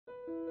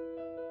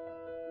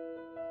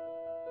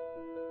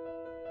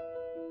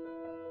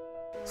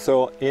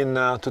So in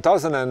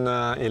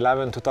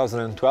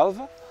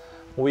 2011-2012,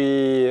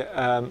 we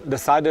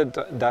decided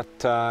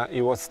that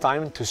it was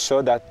time to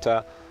show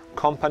that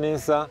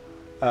companies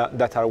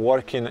that are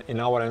working in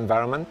our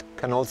environment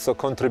can also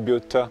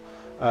contribute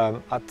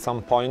at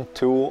some point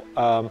to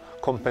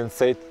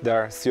compensate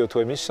their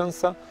CO2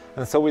 emissions.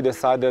 And so we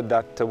decided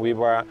that we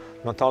were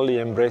not only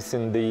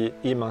embracing the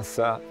EMAS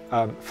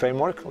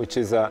framework, which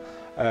is a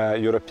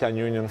European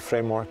Union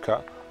framework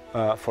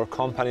for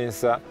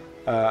companies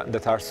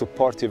that are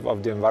supportive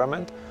of the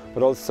environment,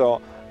 but also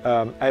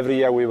every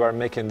year we were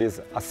making this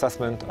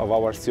assessment of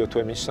our CO2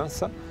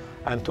 emissions,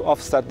 and to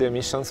offset the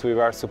emissions we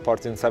were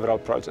supporting several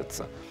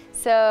projects.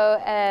 So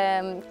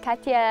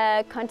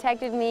Katia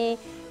contacted me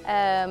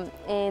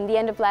in the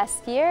end of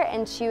last year,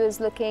 and she was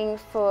looking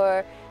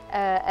for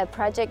a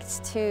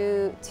project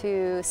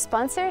to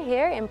sponsor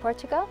here in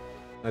Portugal.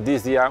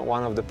 This year,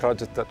 one of the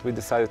projects that we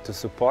decided to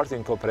support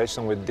in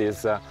cooperation with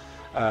this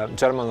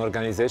German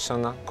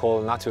organization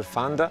called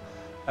Naturefund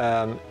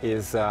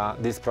is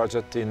this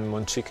project in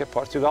Monchique,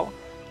 Portugal,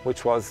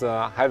 which was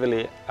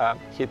heavily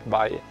hit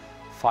by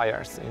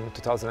fires in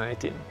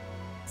 2018.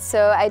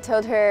 So I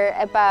told her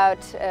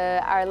about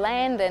our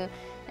land,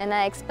 and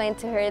I explained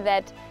to her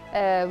that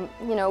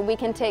you know, we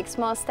can take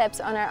small steps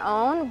on our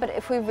own, but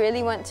if we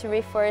really want to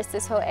reforest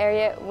this whole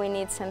area, we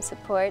need some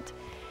support.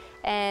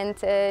 And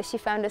she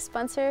found a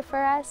sponsor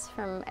for us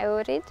from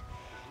Eurid,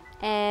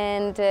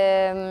 and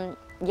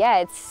yeah,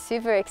 it's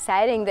super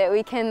exciting that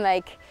we can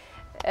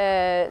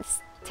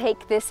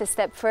take this a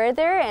step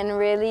further and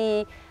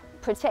really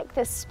protect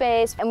this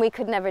space, and we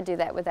could never do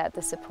that without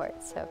the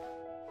support. So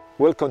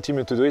we'll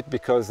continue to do it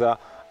because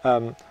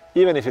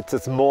even if it's a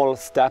small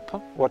step,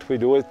 what we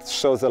do, it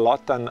shows a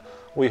lot, and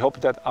we hope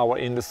that our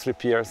industry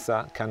peers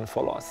can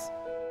follow us.